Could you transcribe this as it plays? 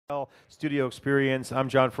Studio Experience. I'm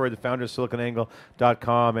John Furrier, the founder of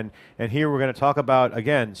SiliconAngle.com, and here we're going to talk about,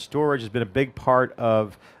 again, storage has been a big part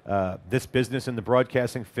of this business in the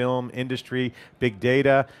broadcasting film industry, big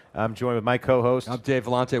data. I'm joined with my co-host. I'm Dave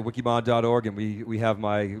Vellante at wikimod.org, and we have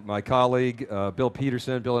my colleague, Bill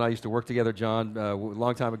Peterson. Bill and I used to work together, John, a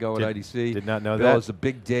long time ago at IDC. Did not know Bill that. Bill is a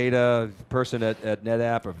big data person at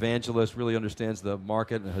NetApp, evangelist, really understands the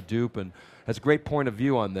market and Hadoop, and has a great point of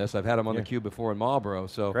view on this. I've had him on theCUBE before in Marlboro,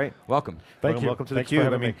 so great. Welcome. Thank you. Welcome to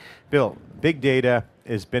theCUBE. I mean, Bill, big data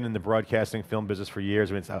has been in the broadcasting film business for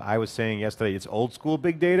years. I mean, I was saying yesterday, it's old school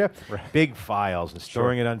big data, big files, and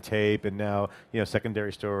storing it on tape, and now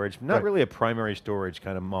secondary storage. Not really a primary storage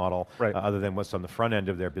kind of model, other than what's on the front end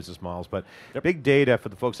of their business models. But big data, for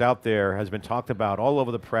the folks out there, has been talked about all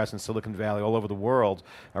over the press in Silicon Valley, all over the world,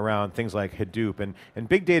 around things like Hadoop. And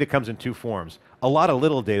big data comes in two forms. A lot of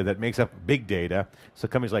little data that makes up big data. So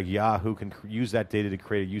companies like Yahoo can use that data to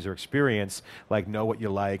create a user experience, like know what you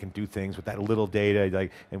like and do things with that little data,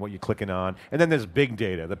 like and what you're clicking on. And then there's big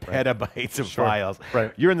data, the petabytes of files.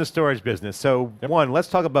 You're in the storage business. So one, let's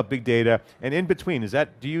talk about big data. And in between, do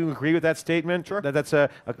you agree with that statement? Sure. That's a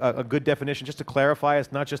good definition. Just to clarify,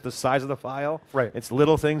 it's not just the size of the file. It's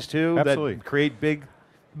little things too that create big.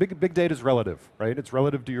 Big data is relative, right? It's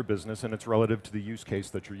relative to your business and it's relative to the use case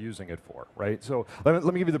that you're using it for, right? So let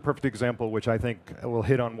me give you the perfect example, which I think will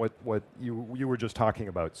hit on what you were just talking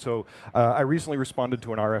about. So I recently responded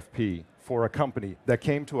to an RFP for a company that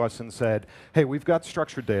came to us and said, hey, we've got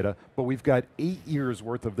structured data, but we've got 8 years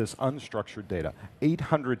worth of this unstructured data,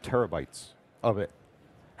 800 terabytes of it.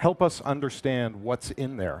 Help us understand what's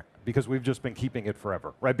in there, because we've just been keeping it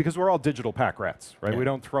forever, right? Because we're all digital pack rats, right? We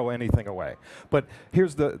don't throw anything away. But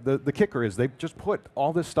here's the kicker is they just put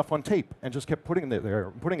all this stuff on tape and just kept putting it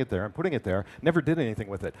there, putting it there, and putting it there, never did anything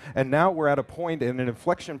with it. And now we're at a point, in an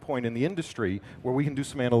inflection point in the industry, where we can do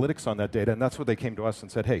some analytics on that data, and that's what they came to us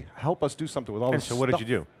and said, hey, help us do something with all this stuff. So what did you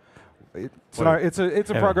do? It's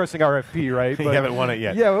a progressing RFP, right? You haven't won it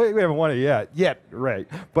yet. Yeah, we haven't won it yet, right.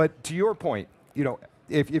 But to your point,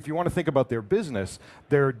 if you want to think about their business,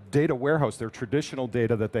 their data warehouse, their traditional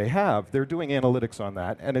data that they have, they're doing analytics on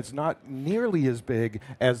that, and it's not nearly as big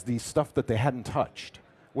as the stuff that they hadn't touched,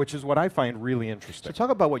 which is what I find really interesting. So talk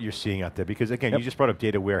about what you're seeing out there, because again, you just brought up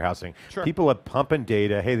data warehousing. People are pumping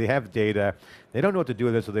data. Hey, they have data. They don't know what to do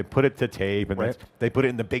with it, so they put it to tape, and they put it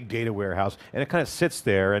in the big data warehouse, and it kind of sits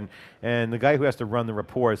there, and the guy who has to run the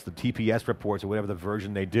reports, the TPS reports, or whatever the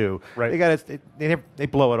version they do, they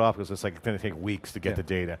blow it off because it's like going to take weeks to get the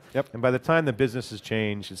data. And by the time the business has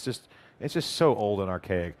changed, it's just so old and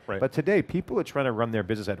archaic. But today, people are trying to run their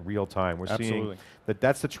business at real time. We're seeing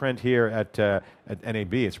that's the trend here at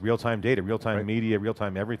NAB. It's real-time data, real-time media,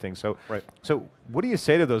 real-time everything. So what do you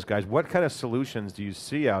say to those guys? What kind of solutions do you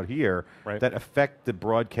see out here that affect the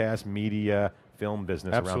broadcast media film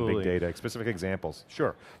business around big data? Specific examples.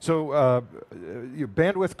 Sure. So your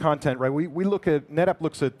bandwidth content, right? We look at, NetApp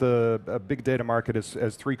looks at the big data market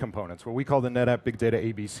as three components, what we call the NetApp big data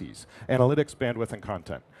ABCs: analytics, bandwidth, and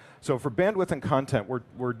content. So for bandwidth and content,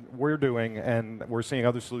 we're doing, and we're seeing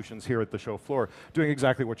other solutions here at the show floor, doing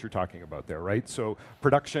exactly what you're talking about there, right? So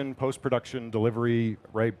production, post-production, delivery,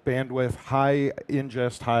 right? Bandwidth, high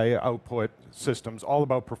ingest, high output systems, all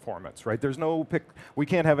about performance, right? There's no we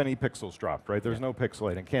can't have any pixels dropped, right? There's no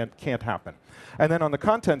pixelating, can't happen. And then on the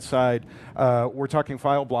content side, we're talking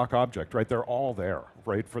file, block, object, right? They're all there,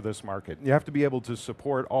 right, for this market. You have to be able to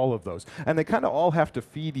support all of those. And they kind of all have to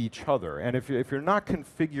feed each other. And if you're not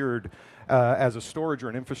configured as a storage or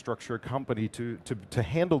an infrastructure company to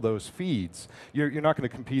handle those feeds, you're not going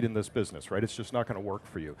to compete in this business, right? It's just not going to work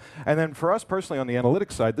for you. And then for us personally on the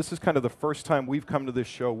analytics side, this is kind of the first time we've come to this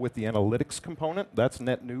show with the analytics component. That's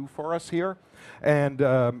net new for us here. And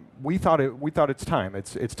we thought it's time.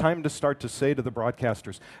 It's time to start to say to the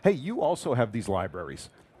broadcasters, hey, you also have these libraries.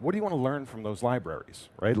 What do you want to learn from those libraries,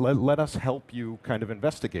 right? Let us help you kind of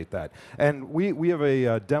investigate that. And we have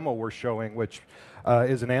a demo we're showing, which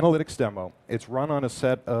is an analytics demo. It's run on a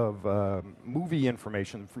set of movie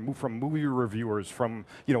information from movie reviewers from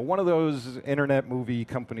one of those internet movie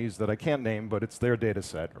companies that I can't name, but it's their data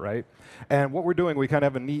set, right? And what we're doing, we kind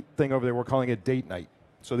of have a neat thing over there. We're calling it date night.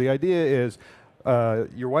 So the idea is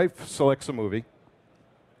your wife selects a movie.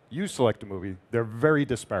 You select a movie. They're very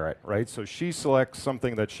disparate, right? So she selects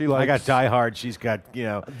something that she likes. I got Die Hard. She's got,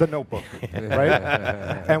 The Notebook, right?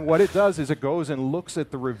 And what it does is it goes and looks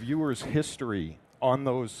at the reviewer's history on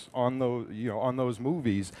those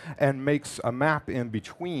movies and makes a map in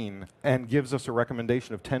between and gives us a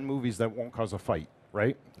recommendation of 10 movies that won't cause a fight.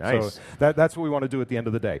 Right? Nice. So that's what we want to do at the end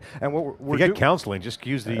of the day. And what we're get counseling, just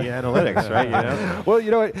use the analytics, right? You know? Well,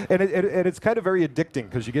 you know, and it's kind of very addicting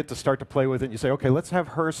because you get to start to play with it and you say, okay, let's have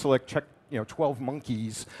her select 12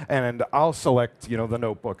 monkeys, and I'll select, the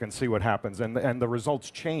notebook and see what happens, and the results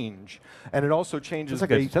change, and it also changes. That's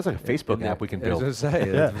like a Facebook app we can build. As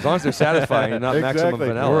long as they're satisfying and not maximum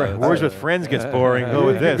vanilla. Wars with Friends gets boring. Go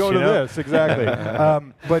with this. Go to this, exactly.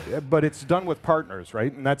 But it's done with partners,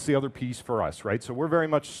 right? And that's the other piece for us, right? So we're very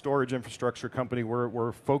much a storage infrastructure company.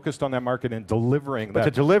 We're focused on that market and delivering that. But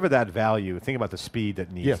to deliver that value, think about the speed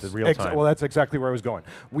that needs, the real time. Well, that's exactly where I was going.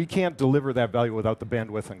 We can't deliver that value without the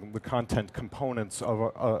bandwidth and the content components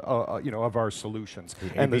of our solutions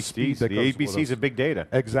and the speed that goes with ABCs of big data.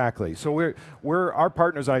 Exactly. So we're our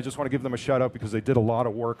partners. I just want to give them a shout out because they did a lot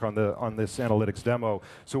of work on this analytics demo.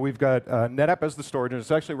 So we've got NetApp as the storage, and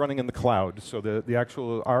it's actually running in the cloud. So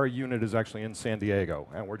our unit is actually in San Diego,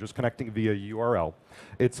 and we're just connecting via URL.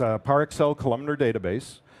 It's a PowerXL columnar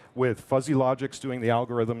database with fuzzy logics doing the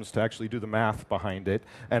algorithms to actually do the math behind it,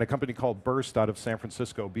 and a company called Burst out of San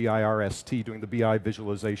Francisco, BIRST, doing the BI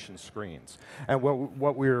visualization screens. And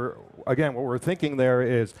what we're thinking there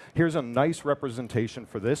is, here's a nice representation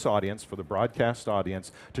for this audience, for the broadcast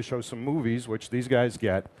audience, to show some movies, which these guys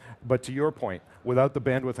get, but to your point, without the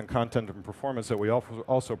bandwidth and content and performance that we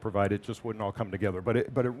also provide, it just wouldn't all come together. But it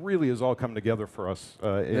really has all come together for us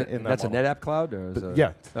in that That's model. a NetApp cloud? Or is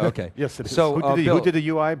yeah. Oh, okay. Yes, it is. So, who did the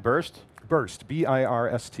UI? Burst? Burst,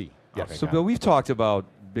 B-I-R-S-T. Yes. Okay, So Bill, we've talked about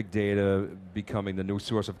big data becoming the new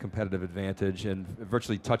source of competitive advantage and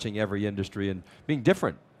virtually touching every industry and being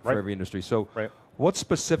different for every industry. So what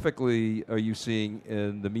specifically are you seeing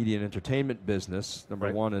in the media and entertainment business,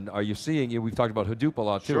 number one, and are you seeing, we've talked about Hadoop a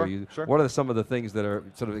lot too. Sure. What are some of the things that are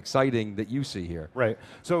sort of exciting that you see here? Right.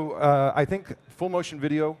 So I think full motion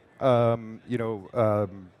video,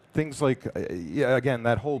 things like, again,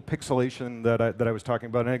 that whole pixelation that I was talking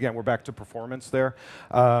about, and again, we're back to performance there.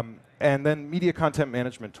 And then media content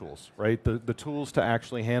management tools, right? The tools to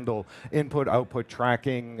actually handle input, output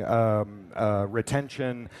tracking,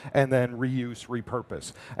 retention, and then reuse,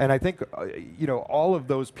 repurpose. And I think, all of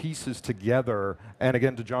those pieces together, and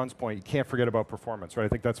again, to John's point, you can't forget about performance, right? I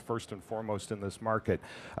think that's first and foremost in this market.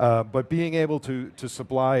 But being able to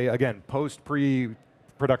supply, again,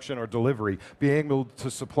 production or delivery, being able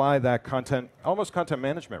to supply that content, almost content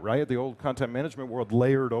management, right? The old content management world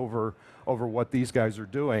layered over what these guys are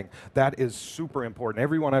doing, that is super important.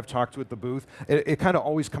 Everyone I've talked to at the booth, it kind of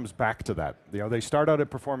always comes back to that. They start out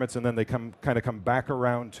at performance and then they come back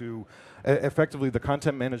around to effectively the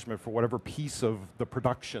content management for whatever piece of the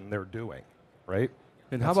production they're doing, right?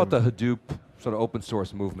 And how about the Hadoop sort of open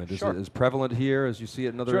source movement? Is it as prevalent here as you see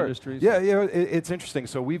it in other industries? Yeah, it's interesting.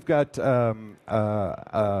 So we've got the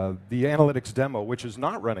analytics demo, which is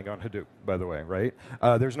not running on Hadoop, by the way, right?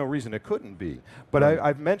 There's no reason it couldn't be. But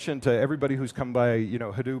I've mentioned to everybody who's come by,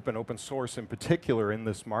 Hadoop and open source in particular in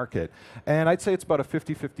this market, and I'd say it's about a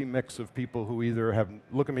 50-50 mix of people who either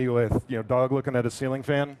look at me with, dog looking at a ceiling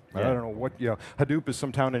fan. I don't know what, Hadoop is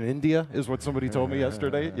some town in India, is what somebody told me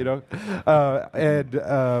yesterday, and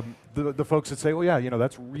the folks that say, well, yeah,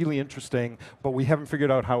 that's really interesting, but we haven't figured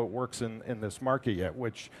out how it works in this market yet,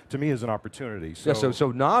 which to me is an opportunity. So,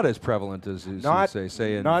 so not as prevalent as you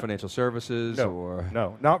say in financial services or?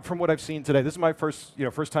 No, not from what I've seen today. This is my first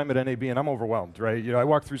time at NAB, and I'm overwhelmed, right? I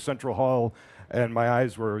walked through Central Hall, and my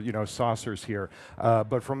eyes were, saucers here.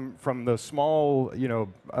 But from the small,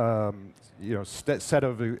 set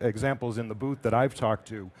of examples in the booth that I've talked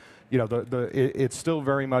to, it's still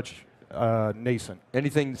very much nascent.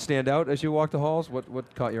 Anything stand out as you walk the halls?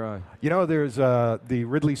 What caught your eye? There's the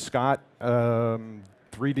Ridley Scott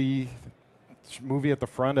 3D movie at the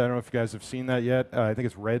front. I don't know if you guys have seen that yet. I think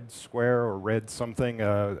it's Red Square or Red something.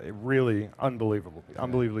 Really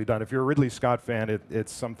unbelievably done. If you're a Ridley Scott fan,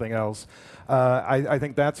 it's something else. I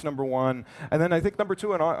think that's number one. And then I think number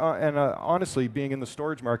two, and honestly, being in the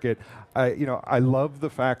storage market, I love the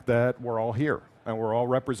fact that we're all here. And we're all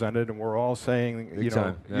represented, and we're all saying,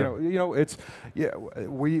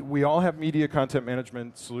 we all have media content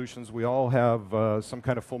management solutions. We all have some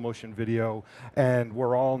kind of full motion video, and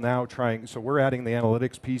we're all now trying. So we're adding the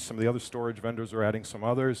analytics piece. Some of the other storage vendors are adding some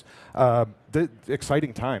others. The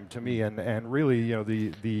exciting time to me, and really,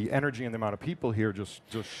 the energy and the amount of people here just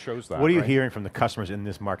shows that. What are you hearing from the customers in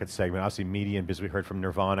this market segment? Obviously, media and business. We heard from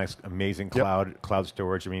Nirvana's amazing cloud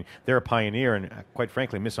storage. I mean, they're a pioneer, and quite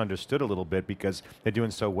frankly, misunderstood a little bit because they're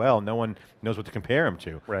doing so well. No one knows what to compare them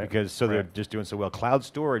to. Because they're just doing so well. Cloud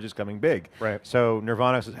storage is coming big. So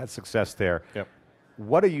Nirvana's had success there.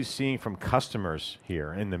 what are you seeing from customers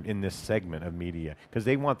here in this segment of media? Because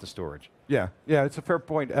they want the storage. Yeah, it's a fair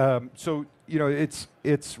point. So it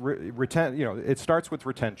starts with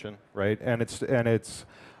retention, right? And it's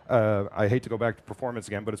I hate to go back to performance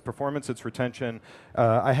again, but it's performance, it's retention.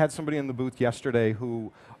 I had somebody in the booth yesterday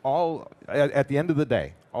who at the end of the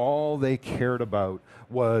day, all they cared about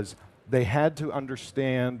was they had to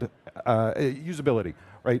understand usability.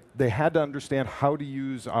 Right, they had to understand how to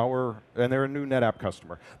use and they're a new NetApp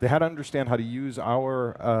customer. They had to understand how to use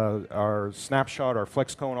our snapshot, our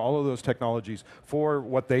FlexCone, all of those technologies for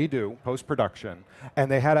what they do post-production,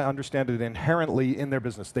 and they had to understand it inherently in their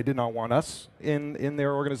business. They did not want us in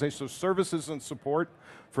their organization. So services and support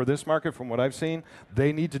for this market, from what I've seen,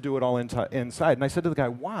 they need to do it all inside. And I said to the guy,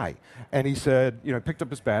 why? And he said, he picked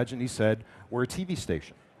up his badge and he said, we're a TV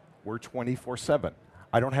station. We're 24/7.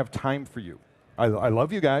 I don't have time for you. I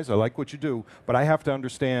love you guys, I like what you do, but I have to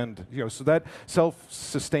understand, so that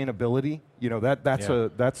self-sustainability,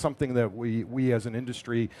 that's something that we as an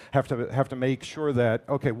industry have to make sure that,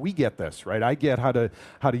 okay, we get this, right? I get how to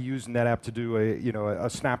use NetApp to do a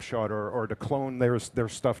snapshot or to clone their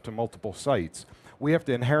stuff to multiple sites. We have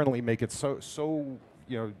to inherently make it so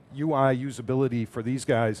UI usability for these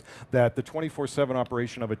guys that the 24/7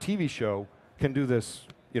 operation of a TV show can do this,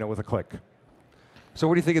 with a click. So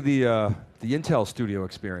what do you think of the Intel Studio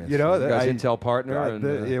experience? You guys Intel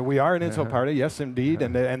partner? We are an Intel partner, yes indeed,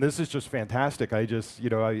 and this is just fantastic. I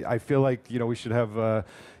feel like we should have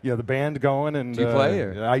the band going. And do you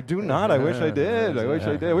play? I do not. I wish I did.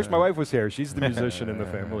 I wish my wife was here. She's the musician in the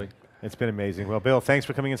family. It's been amazing. Well, Bill, thanks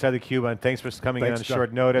for coming inside theCUBE, and thanks for coming in on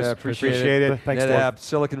short notice. Yeah, appreciate it. Thanks, NetApp,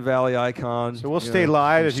 Silicon Valley icon. So we'll stay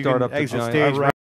live as you can exit stage.